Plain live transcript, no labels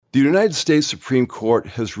The United States Supreme Court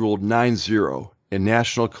has ruled 9-0 in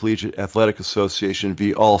National Collegiate Athletic Association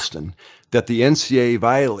v. Alston that the NCAA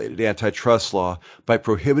violated antitrust law by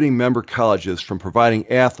prohibiting member colleges from providing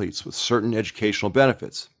athletes with certain educational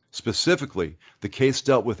benefits. Specifically, the case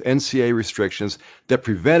dealt with NCAA restrictions that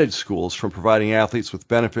prevented schools from providing athletes with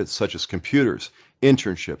benefits such as computers,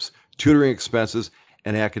 internships, tutoring expenses,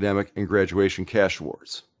 and academic and graduation cash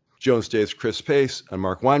awards. Jones Day's Chris Pace and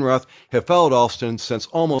Mark Weinroth have followed Alston since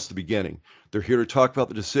almost the beginning. They're here to talk about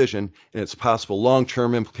the decision and its possible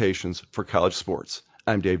long-term implications for college sports.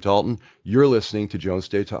 I'm Dave Dalton. You're listening to Jones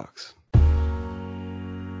Day Talks.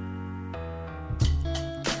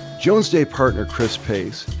 Jones Day partner Chris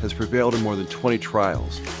Pace has prevailed in more than 20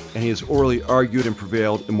 trials, and he has orally argued and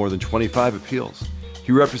prevailed in more than 25 appeals.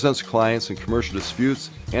 He represents clients in commercial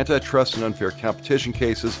disputes, antitrust and unfair competition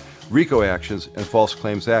cases, RICO actions, and False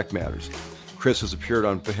Claims Act matters. Chris has appeared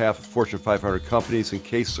on behalf of Fortune 500 companies in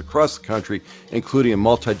cases across the country, including in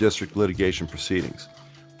multi-district litigation proceedings.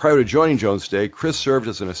 Prior to joining Jones Day, Chris served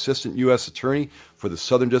as an assistant U.S. attorney for the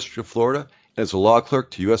Southern District of Florida and as a law clerk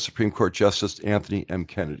to U.S. Supreme Court Justice Anthony M.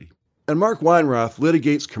 Kennedy. And Mark Weinroth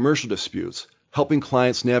litigates commercial disputes, helping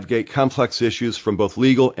clients navigate complex issues from both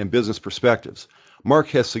legal and business perspectives. Mark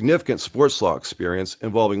has significant sports law experience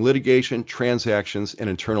involving litigation, transactions, and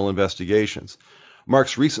internal investigations.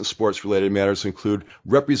 Mark's recent sports-related matters include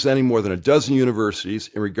representing more than a dozen universities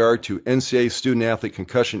in regard to NCAA student-athlete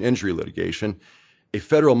concussion injury litigation, a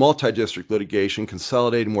federal multi-district litigation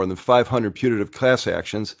consolidating more than 500 putative class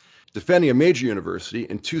actions, defending a major university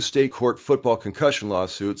in 2 state court football concussion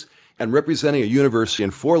lawsuits, and representing a university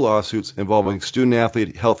in 4 lawsuits involving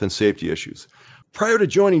student-athlete health and safety issues. Prior to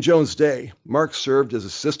joining Jones Day, Mark served as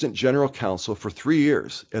Assistant General Counsel for 3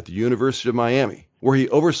 years at the University of Miami, where he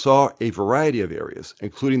oversaw a variety of areas,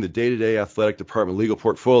 including the day-to-day athletic department legal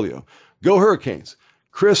portfolio. Go Hurricanes!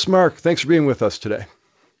 Chris, Mark, thanks for being with us today.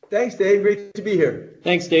 Thanks, Dave. Great to be here.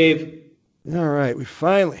 Thanks, Dave. All right, we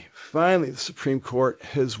finally, the Supreme Court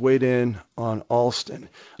has weighed in on Alston.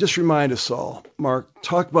 Just remind us all, Mark,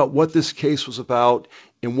 talk about what this case was about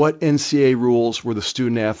and what NCAA rules were the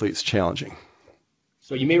student-athletes challenging.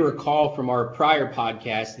 So you may recall from our prior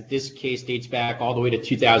podcast that this case dates back all the way to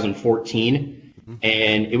 2014,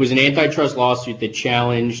 and it was an antitrust lawsuit that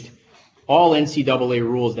challenged all NCAA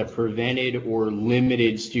rules that prevented or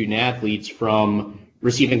limited student athletes from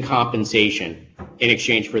receiving compensation in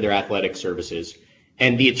exchange for their athletic services.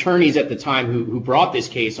 And the attorneys at the time who brought this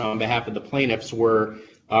case on behalf of the plaintiffs were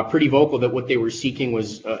pretty vocal that what they were seeking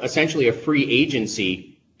was essentially a free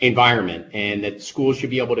agency environment, and that schools should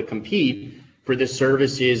be able to compete for the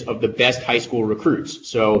services of the best high school recruits.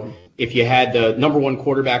 So if you had the number 1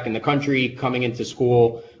 quarterback in the country coming into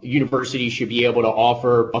school, the university should be able to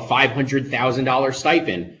offer a $500,000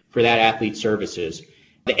 stipend for that athlete's services.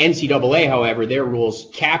 The NCAA, however, their rules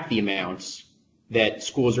cap the amounts that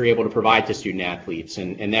schools are able to provide to student athletes,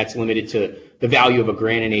 and that's limited to the value of a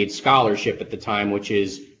grant and aid scholarship at the time, which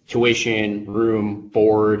is tuition, room,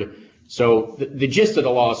 board. So the gist of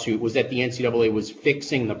the lawsuit was that the NCAA was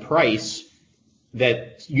fixing the price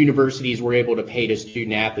that universities were able to pay to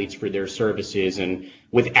student athletes for their services, and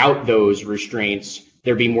without those restraints,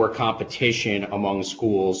 there'd be more competition among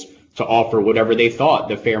schools to offer whatever they thought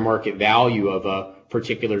the fair market value of a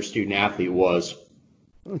particular student athlete was.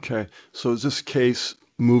 Okay, so as this case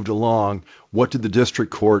moved along, what did the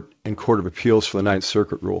district court and court of appeals for the Ninth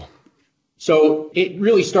Circuit rule? So it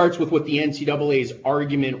really starts with what the NCAA's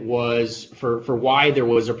argument was for why there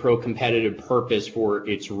was a pro-competitive purpose for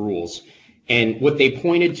its rules. And what they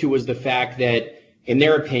pointed to was the fact that, in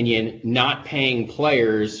their opinion, not paying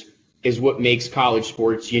players is what makes college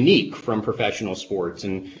sports unique from professional sports.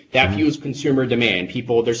 And that fuels consumer demand.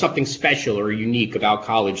 There's something special or unique about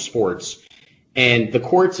college sports. And the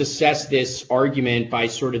courts assess this argument by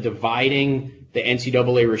sort of dividing the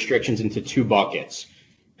NCAA restrictions into 2 buckets.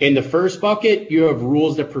 In the first bucket, you have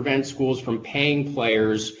rules that prevent schools from paying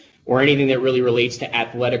players or anything that really relates to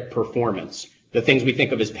athletic performance, the things we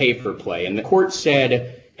think of as pay for play. And the court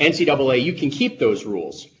said, NCAA, you can keep those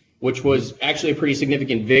rules, which was actually a pretty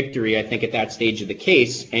significant victory, I think, at that stage of the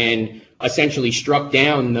case, and essentially struck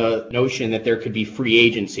down the notion that there could be free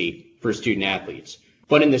agency for student athletes.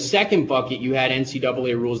 But in the second bucket, you had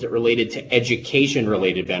NCAA rules that related to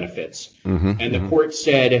education-related benefits. And the court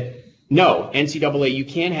said, no, NCAA, you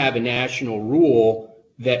can't have a national rule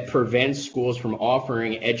that prevents schools from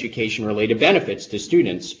offering education-related benefits to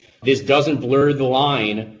students. This doesn't blur the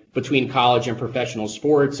line between college and professional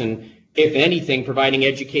sports, and if anything, providing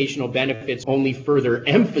educational benefits only further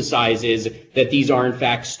emphasizes that these are in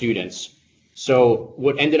fact students. So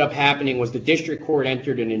what ended up happening was the district court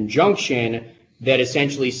entered an injunction that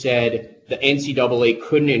essentially said the NCAA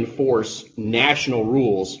couldn't enforce national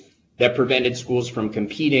rules that prevented schools from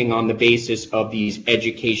competing on the basis of these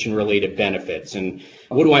education-related benefits. And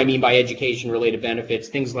what do I mean by education-related benefits?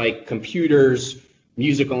 Things like computers,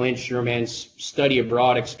 musical instruments, study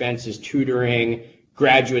abroad expenses, tutoring,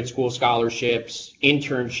 graduate school scholarships,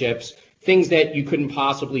 internships, things that you couldn't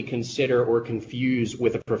possibly consider or confuse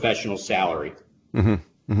with a professional salary.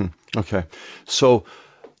 Okay. So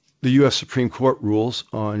the U.S. Supreme Court rules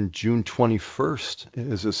on June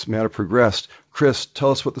 21st as this matter progressed. Chris,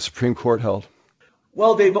 tell us what the Supreme Court held.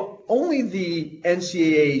 Well, only the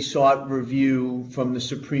NCAA sought review from the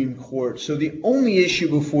Supreme Court. So the only issue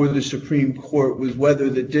before the Supreme Court was whether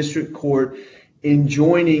the district court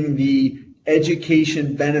enjoining the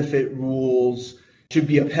education benefit rules should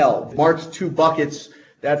be upheld. Marked two buckets.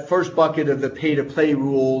 That first bucket of the pay-to-play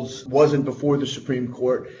rules wasn't before the Supreme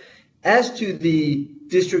Court. As to the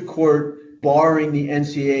district court barring the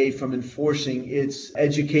NCAA from enforcing its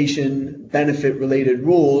education benefit related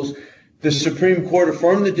rules, the Supreme Court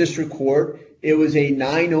affirmed the district court. It was a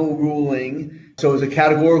 9-0 ruling, so it was a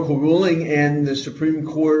categorical ruling, and the Supreme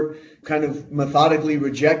Court kind of methodically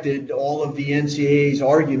rejected all of the NCAA's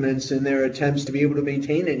arguments in their attempts to be able to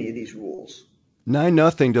maintain any of these rules.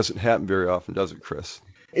 9-0 doesn't happen very often, does it, Chris?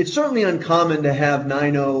 It's certainly uncommon to have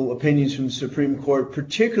 9-0 opinions from the Supreme Court,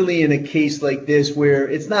 particularly in a case like this where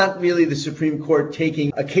it's not really the Supreme Court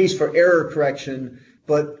taking a case for error correction,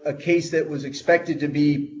 but a case that was expected to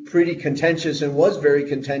be pretty contentious and was very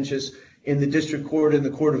contentious in the district court and the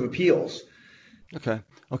Court of Appeals. Okay.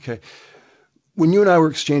 When you and I were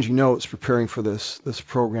exchanging notes preparing for this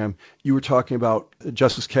program, you were talking about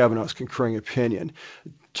Justice Kavanaugh's concurring opinion.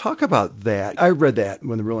 Talk about that. I read that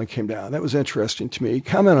when the ruling came down. That was interesting to me.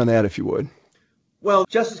 Comment on that if you would. Well,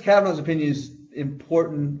 Justice Kavanaugh's opinion is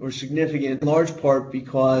important or significant in large part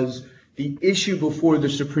because the issue before the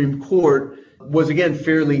Supreme Court was, again,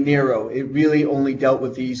 fairly narrow. It really only dealt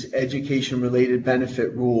with these education-related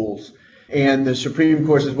benefit rules. And the Supreme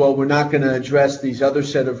Court says, well, we're not going to address these other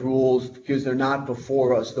set of rules because they're not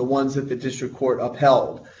before us, the ones that the district court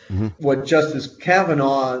upheld. What Justice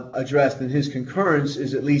Kavanaugh addressed in his concurrence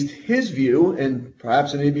is at least his view, and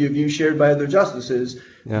perhaps it may be a view shared by other justices,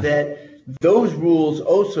 that those rules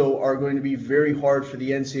also are going to be very hard for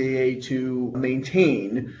the NCAA to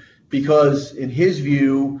maintain because, in his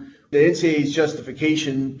view, the NCAA's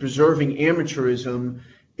justification preserving amateurism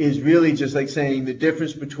is really just like saying the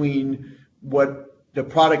difference between what the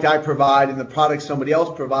product I provide and the product somebody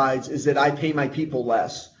else provides is that I pay my people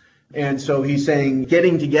less. And so he's saying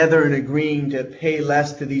getting together and agreeing to pay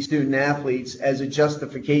less to these student athletes as a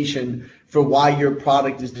justification for why your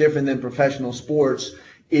product is different than professional sports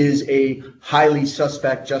is a highly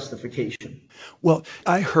suspect justification. Well,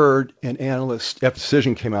 I heard an analyst, after the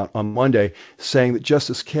decision came out on Monday, saying that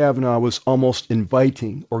Justice Kavanaugh was almost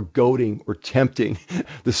inviting or goading or tempting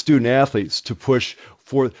the student athletes to push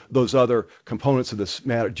for those other components of this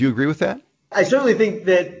matter. Do you agree with that? I certainly think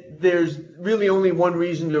that there's really only one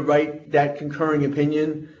reason to write that concurring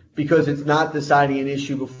opinion, because it's not deciding an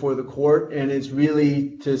issue before the court, and it's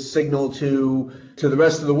really to signal to the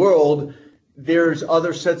rest of the world there's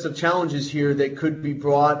other sets of challenges here that could be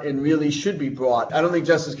brought and really should be brought. I don't think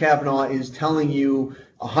Justice Kavanaugh is telling you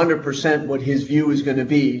 100% what his view is going to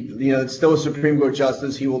be. You know, it's still a Supreme Court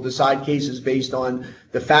justice. He will decide cases based on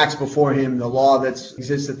the facts before him, the law that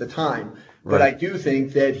exists at the time. Right. But I do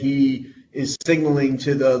think that he is signaling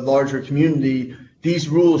to the larger community these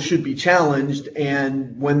rules should be challenged,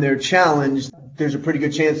 and when they're challenged, there's a pretty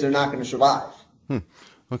good chance they're not going to survive.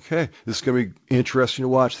 Okay, this is going to be interesting to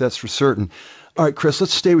watch, that's for certain. All right, Chris,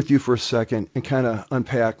 let's stay with you for a second and kind of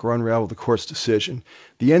unpack or unravel the court's decision.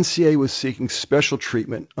 The NCAA was seeking special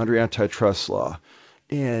treatment under antitrust law.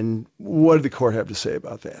 And what did the court have to say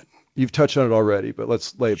about that? You've touched on it already, but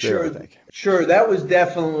let's lay it bare, I think. Sure, that was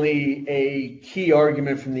definitely a key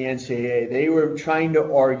argument from the NCAA. They were trying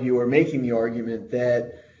to argue or making the argument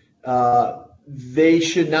that they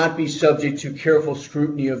should not be subject to careful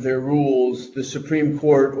scrutiny of their rules. The Supreme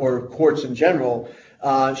Court or courts in general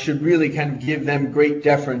should really kind of give them great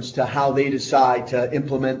deference to how they decide to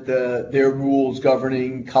implement their rules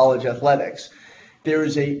governing college athletics. There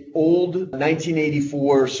is an old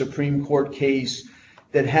 1984 Supreme Court case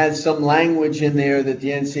that has some language in there that the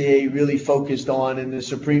NCAA really focused on, and the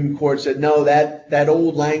Supreme Court said, no, that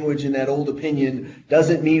old language and that old opinion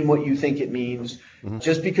doesn't mean what you think it means. Mm-hmm.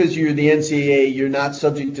 Just because you're the NCAA, you're not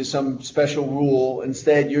subject to some special rule.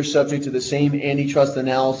 Instead, you're subject to the same antitrust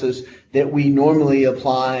analysis that we normally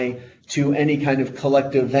apply to any kind of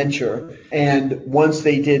collective venture. And once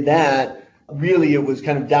they did that, really it was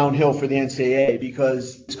kind of downhill for the NCAA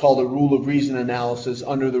because it's called a rule of reason analysis.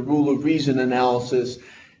 Under the rule of reason analysis,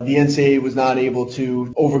 the NCAA was not able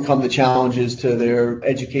to overcome the challenges to their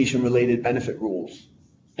education-related benefit rules.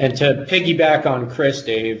 And to piggyback on Chris,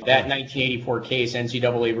 Dave, that 1984 case,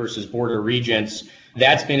 NCAA versus Board of Regents,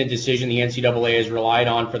 that's been a decision the NCAA has relied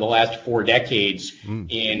on for the last 4 decades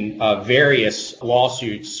in various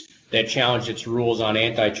lawsuits that challenged its rules on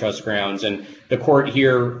antitrust grounds. And the court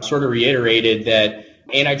here sort of reiterated that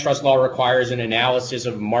antitrust law requires an analysis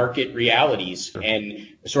of market realities and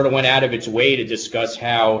sort of went out of its way to discuss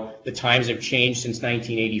how the times have changed since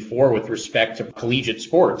 1984 with respect to collegiate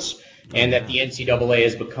sports, and that the NCAA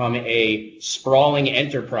has become a sprawling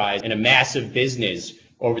enterprise and a massive business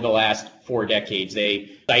over the last 4 decades.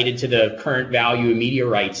 They cited to the current value of media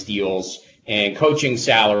rights deals and coaching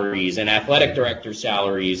salaries and athletic director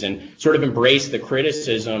salaries, and sort of embraced the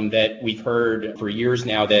criticism that we've heard for years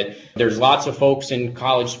now that there's lots of folks in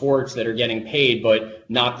college sports that are getting paid, but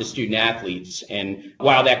not the student athletes. And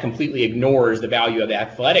while that completely ignores the value of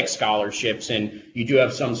athletic scholarships, and you do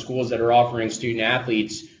have some schools that are offering student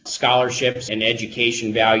athletes scholarships and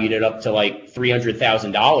education valued at up to like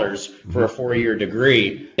 $300,000 for a 4-year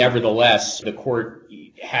degree, nevertheless, the court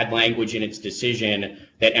had language in its decision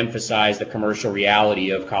that emphasized the commercial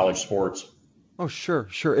reality of college sports. Oh, sure.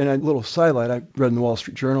 And a little sidelight, I read in the Wall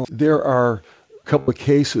Street Journal, there are a couple of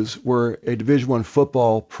cases where a Division I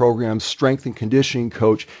football program's strength and conditioning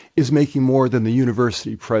coach is making more than the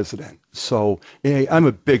university president. So I'm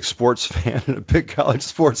a big sports fan and a big college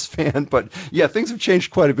sports fan, but yeah, things have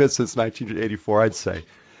changed quite a bit since 1984, I'd say.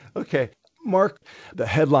 Okay. Mark, the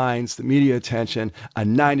headlines, the media attention, a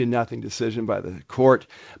 9-0 decision by the court.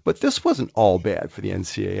 But this wasn't all bad for the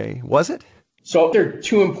NCAA, was it? So there are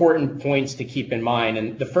 2 important points to keep in mind.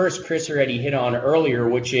 And the first, Chris already hit on earlier,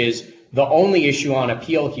 which is the only issue on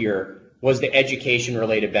appeal here was the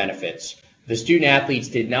education-related benefits. The student athletes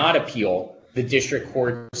did not appeal the district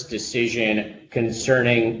court's decision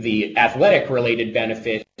concerning the athletic-related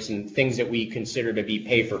benefits and things that we consider to be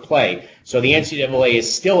pay-for-play. So the NCAA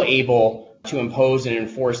is still able to impose and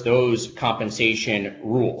enforce those compensation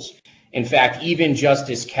rules. In fact, even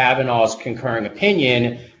Justice Kavanaugh's concurring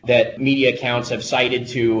opinion that media accounts have cited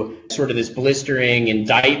to sort of this blistering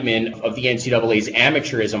indictment of the NCAA's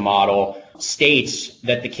amateurism model states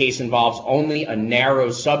that the case involves only a narrow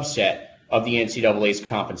subset of the NCAA's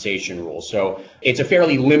compensation rules. So it's a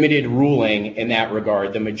fairly limited ruling in that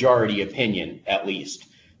regard, the majority opinion at least.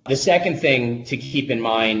 The second thing to keep in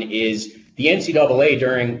mind is the NCAA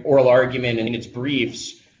during oral argument and in its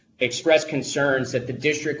briefs expressed concerns that the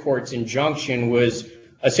district court's injunction was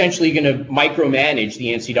essentially going to micromanage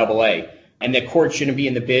the NCAA and that courts shouldn't be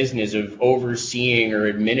in the business of overseeing or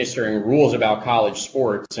administering rules about college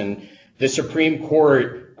sports. And the Supreme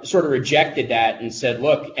Court sort of rejected that and said,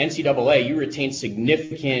 look, NCAA, you retain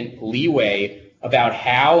significant leeway about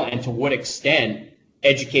how and to what extent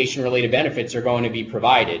education-related benefits are going to be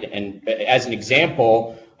provided. And as an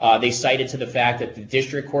example, they cited to the fact that the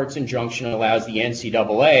district court's injunction allows the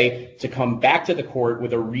NCAA to come back to the court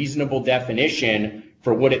with a reasonable definition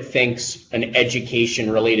for what it thinks an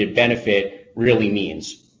education-related benefit really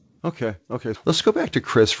means. Okay. Let's go back to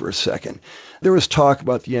Chris for a second. There was talk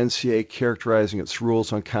about the NCAA characterizing its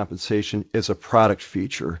rules on compensation as a product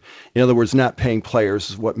feature. In other words, not paying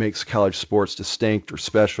players is what makes college sports distinct or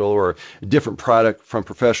special or a different product from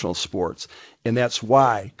professional sports. And that's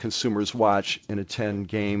why consumers watch and attend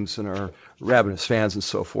games and are ravenous fans and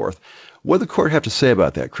so forth. What did the court have to say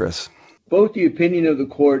about that, Chris? Both the opinion of the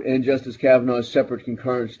court and Justice Kavanaugh's separate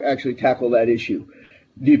concurrence actually tackle that issue.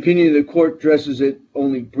 The opinion of the court addresses it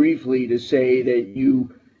only briefly to say that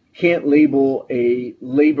you can't label a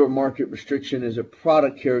labor market restriction as a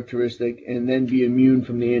product characteristic and then be immune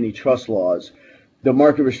from the antitrust laws. The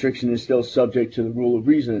market restriction is still subject to the rule of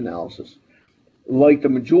reason analysis. Like the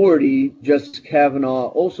majority, Justice Kavanaugh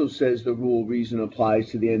also says the rule of reason applies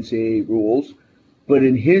to the NCAA rules, but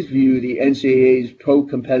in his view, the NCAA's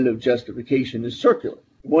pro-competitive justification is circular.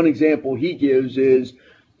 One example he gives is,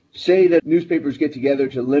 say that newspapers get together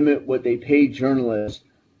to limit what they pay journalists,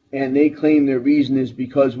 and they claim their reason is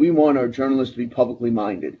because we want our journalists to be publicly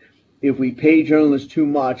minded. If we pay journalists too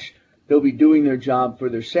much, they'll be doing their job for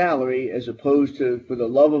their salary as opposed to for the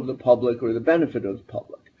love of the public or the benefit of the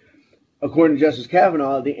public. According to Justice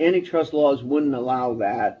Kavanaugh, the antitrust laws wouldn't allow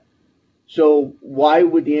that. So why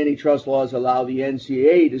would the antitrust laws allow the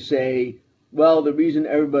NCAA to say, well, the reason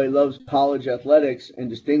everybody loves college athletics and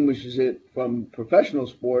distinguishes it from professional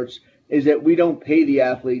sports is that we don't pay the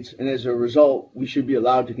athletes, and as a result, we should be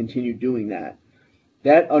allowed to continue doing that.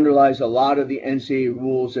 That underlies a lot of the NCAA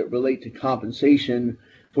rules that relate to compensation,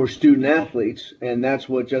 for student athletes, and that's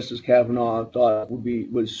what Justice Kavanaugh thought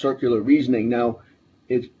was circular reasoning. Now,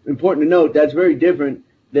 it's important to note that's very different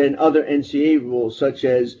than other NCAA rules, such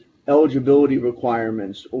as eligibility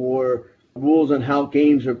requirements or rules on how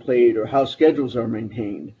games are played or how schedules are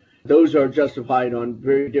maintained. Those are justified on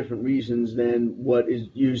very different reasons than what is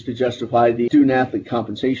used to justify the student athlete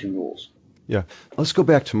compensation rules. Yeah. Let's go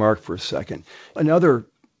back to Mark for a second. Another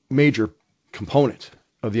major component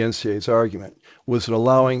of the NCAA's argument was that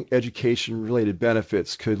allowing education-related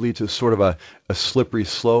benefits could lead to sort of a slippery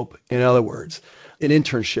slope. In other words, an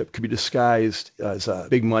internship could be disguised as a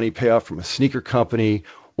big money payoff from a sneaker company,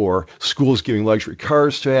 or schools giving luxury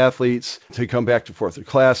cars to athletes to come back and forth their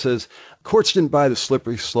classes. Courts didn't buy the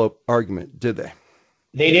slippery slope argument, did they?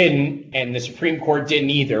 They didn't, and the Supreme Court didn't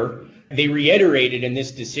either. They reiterated in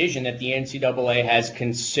this decision that the NCAA has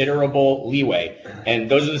considerable leeway. And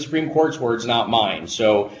those are the Supreme Court's words, not mine.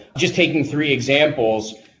 So just taking three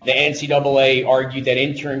examples, the NCAA argued that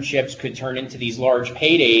internships could turn into these large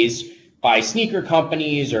paydays by sneaker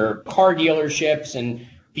companies or car dealerships and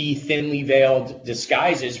be thinly veiled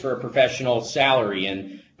disguises for a professional salary.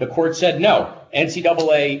 And the court said, no,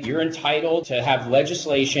 NCAA, you're entitled to have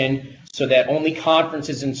legislation so that only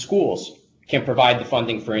conferences and schools can provide the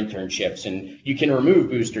funding for internships, and you can remove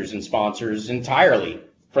boosters and sponsors entirely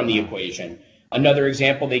from the equation. Another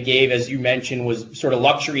example they gave, as you mentioned, was sort of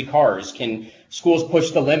luxury cars. Can schools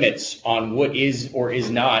push the limits on what is or is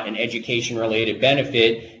not an education-related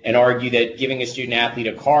benefit and argue that giving a student athlete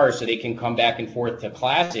a car so they can come back and forth to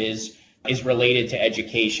classes is related to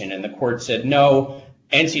education? And the court said, no,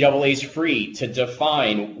 NCAA is free to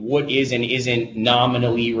define what is and isn't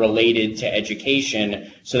nominally related to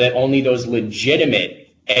education so that only those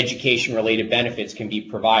legitimate education-related benefits can be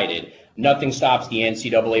provided. Nothing stops the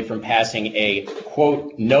NCAA from passing a,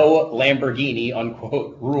 quote, no Lamborghini,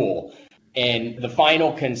 unquote, rule. And the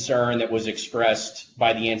final concern that was expressed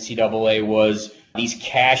by the NCAA was these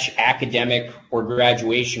cash academic or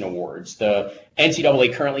graduation awards. The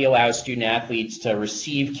NCAA currently allows student athletes to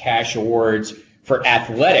receive cash awards for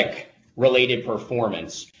athletic-related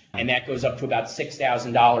performance. And that goes up to about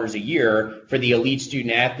 $6,000 a year for the elite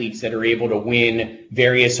student athletes that are able to win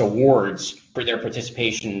various awards for their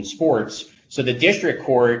participation in sports. So the district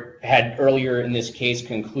court had earlier in this case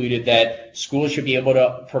concluded that schools should be able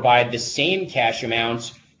to provide the same cash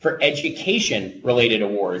amounts for education-related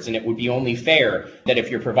awards. And it would be only fair that if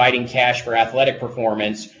you're providing cash for athletic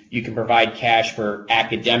performance, you can provide cash for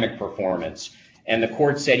academic performance. And the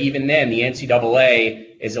court said even then, the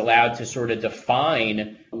NCAA is allowed to sort of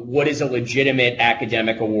define what is a legitimate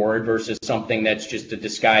academic award versus something that's just a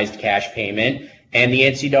disguised cash payment. And the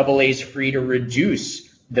NCAA is free to reduce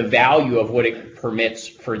the value of what it permits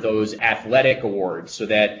for those athletic awards so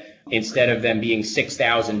that instead of them being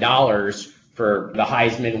 $6,000 for the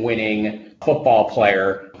Heisman winning football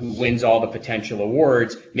player who wins all the potential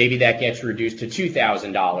awards, maybe that gets reduced to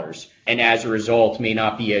 $2,000. And as a result, may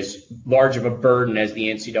not be as large of a burden as the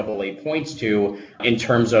NCAA points to in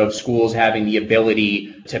terms of schools having the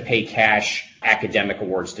ability to pay cash academic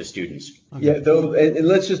awards to students. Yeah, though, and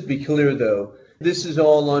let's just be clear, though. This is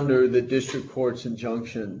all under the district court's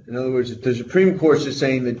injunction. In other words, the Supreme Court's just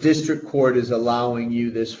saying the district court is allowing you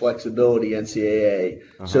this flexibility, NCAA.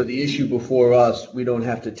 So the issue before us, we don't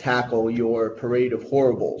have to tackle your parade of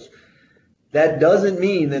horribles. That doesn't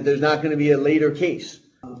mean that there's not going to be a later case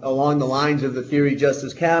along the lines of the theory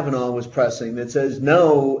Justice Kavanaugh was pressing that says,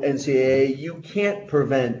 no, NCAA, you can't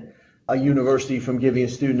prevent a university from giving a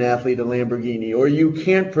student athlete a Lamborghini, or you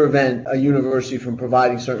can't prevent a university from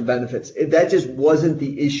providing certain benefits. That just wasn't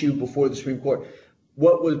the issue before the Supreme Court.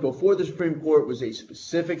 What was before the Supreme Court was a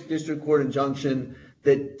specific district court injunction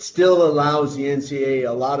that still allows the NCAA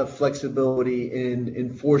a lot of flexibility in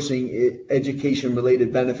enforcing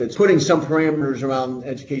education-related benefits, putting some parameters around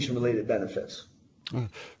education-related benefits.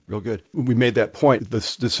 Real good. We made that point.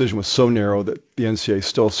 This decision was so narrow that the NCAA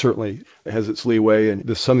still certainly has its leeway,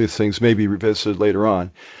 and some of these things may be revisited later on.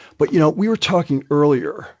 But, we were talking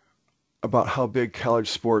earlier about how big college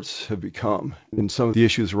sports have become and some of the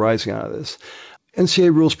issues arising out of this.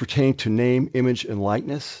 NCAA rules pertaining to name, image, and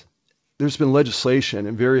likeness. There's been legislation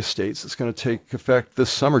in various states that's going to take effect this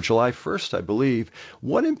summer, July 1st, I believe.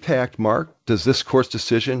 What impact, Mark, does this court's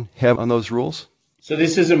decision have on those rules? So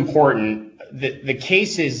this is important. The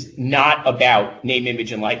case is not about name,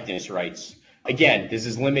 image, and likeness rights. Again, this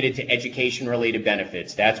is limited to education-related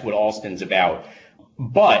benefits. That's what Alston's about.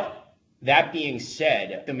 But that being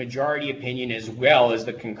said, the majority opinion as well as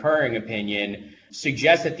the concurring opinion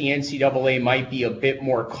suggests that the NCAA might be a bit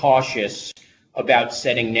more cautious about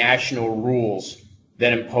setting national rules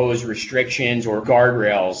that impose restrictions or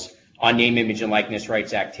guardrails on name, image, and likeness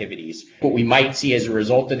rights activities. What we might see as a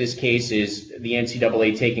result of this case is the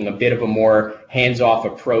NCAA taking a bit of a more hands-off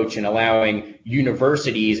approach and allowing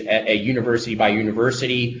universities at a university by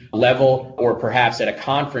university level, or perhaps at a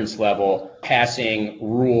conference level, passing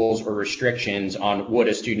rules or restrictions on what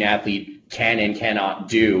a student athlete can and cannot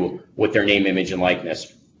do with their name, image, and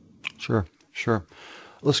likeness. Sure.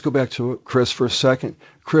 Let's go back to Chris for a second.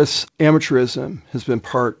 Chris, amateurism has been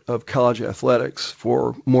part of college athletics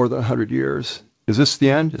for more than 100 years. Is this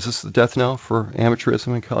the end? Is this the death knell for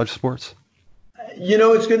amateurism in college sports?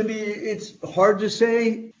 It's hard to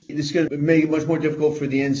say. It's going to make it much more difficult for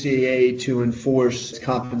the NCAA to enforce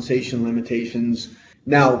compensation limitations.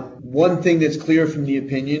 Now, one thing that's clear from the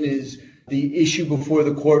opinion is the issue before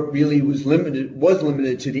the court really was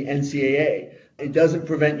limited to the NCAA. It doesn't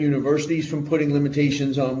prevent universities from putting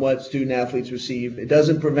limitations on what student athletes receive. It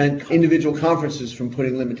doesn't prevent individual conferences from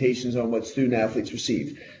putting limitations on what student athletes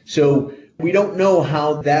receive. So we don't know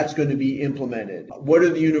how that's going to be implemented. What are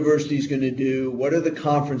the universities going to do? What are the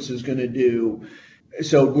conferences going to do?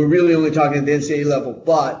 So we're really only talking at the NCAA level.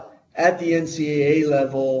 But at the NCAA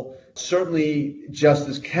level, certainly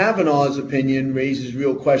Justice Kavanaugh's opinion raises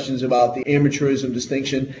real questions about the amateurism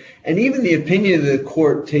distinction. And even the opinion of the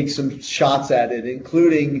court takes some shots at it,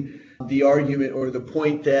 including the argument or the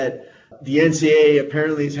point that the NCAA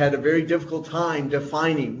apparently has had a very difficult time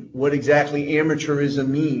defining what exactly amateurism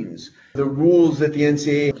means. The rules that the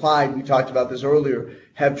NCAA applied, we talked about this earlier,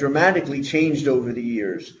 have dramatically changed over the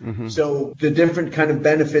years. Mm-hmm. So the different kind of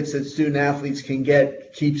benefits that student athletes can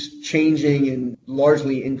get keeps changing and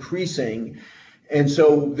largely increasing. And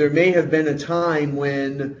so there may have been a time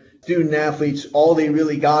when student athletes, all they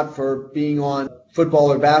really got for being on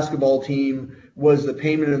football or basketball team was the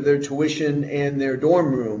payment of their tuition and their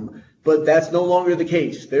dorm room. But that's no longer the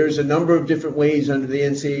case. There's a number of different ways under the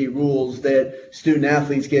NCAA rules that student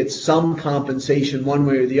athletes get some compensation one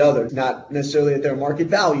way or the other, not necessarily at their market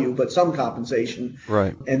value, but some compensation.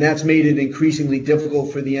 Right. And that's made it increasingly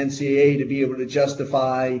difficult for the NCAA to be able to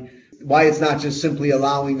justify why it's not just simply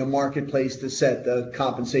allowing the marketplace to set the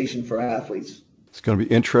compensation for athletes. It's going to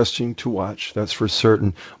be interesting to watch, that's for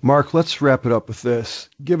certain. Mark, let's wrap it up with this.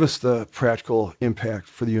 Give us the practical impact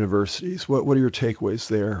for the universities. What are your takeaways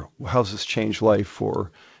there? How does this change life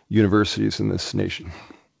for universities in this nation?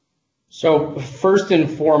 So first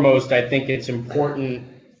and foremost, I think it's important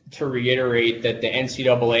to reiterate that the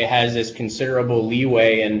NCAA has this considerable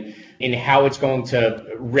leeway in how it's going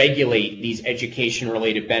to regulate these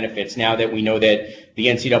education-related benefits now that we know that the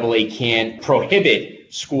NCAA can't prohibit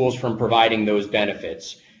schools from providing those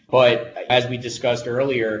benefits. But as we discussed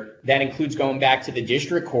earlier, that includes going back to the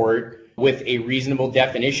district court with a reasonable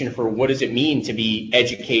definition for what does it mean to be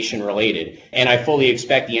education related. And I fully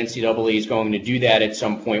expect the NCAA is going to do that at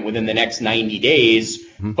some point within the next 90 days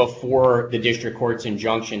before the district court's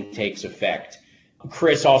injunction takes effect.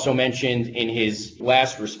 Chris also mentioned in his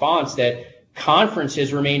last response that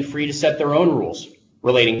conferences remain free to set their own rules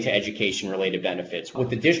relating to education-related benefits. What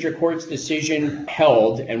the district court's decision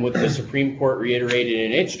held and what the Supreme Court reiterated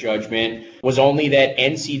in its judgment was only that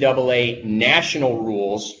NCAA national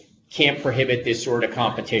rules can't prohibit this sort of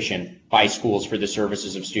competition by schools for the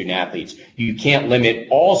services of student athletes. You can't limit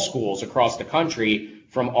all schools across the country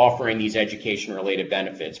from offering these education-related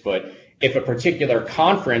benefits. But if a particular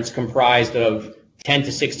conference comprised of 10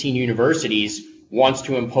 to 16 universities wants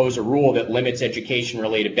to impose a rule that limits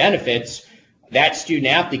education-related benefits, that student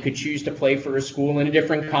athlete could choose to play for a school in a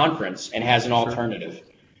different conference and has an alternative.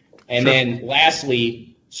 And then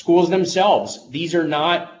lastly, schools themselves, these are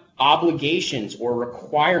not obligations or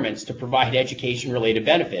requirements to provide education-related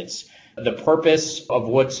benefits. The purpose of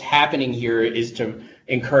what's happening here is to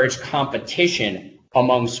encourage competition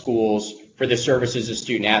among schools for the services of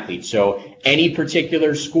student athletes. So any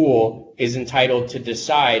particular school is entitled to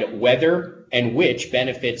decide whether and which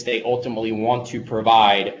benefits they ultimately want to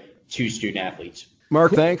provide to student athletes.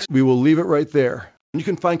 Mark, thanks. We will leave it right there. You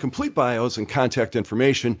can find complete bios and contact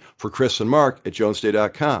information for Chris and Mark at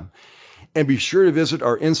jonesday.com. And be sure to visit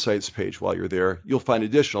our Insights page while you're there. You'll find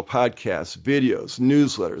additional podcasts, videos,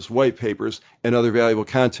 newsletters, white papers, and other valuable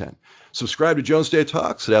content. Subscribe to Jones Day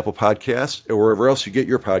Talks at Apple Podcasts or wherever else you get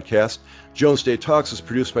your podcast. Jones Day Talks is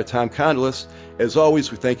produced by Tom Condolis. As always,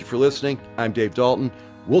 we thank you for listening. I'm Dave Dalton.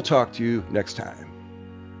 We'll talk to you next time.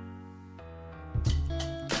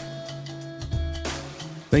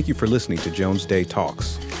 Thank you for listening to Jones Day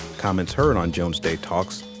Talks. Comments heard on Jones Day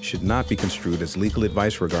Talks should not be construed as legal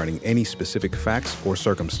advice regarding any specific facts or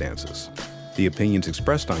circumstances. The opinions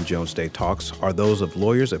expressed on Jones Day Talks are those of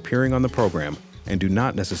lawyers appearing on the program and do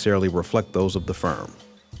not necessarily reflect those of the firm.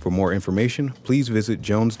 For more information, please visit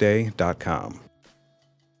jonesday.com.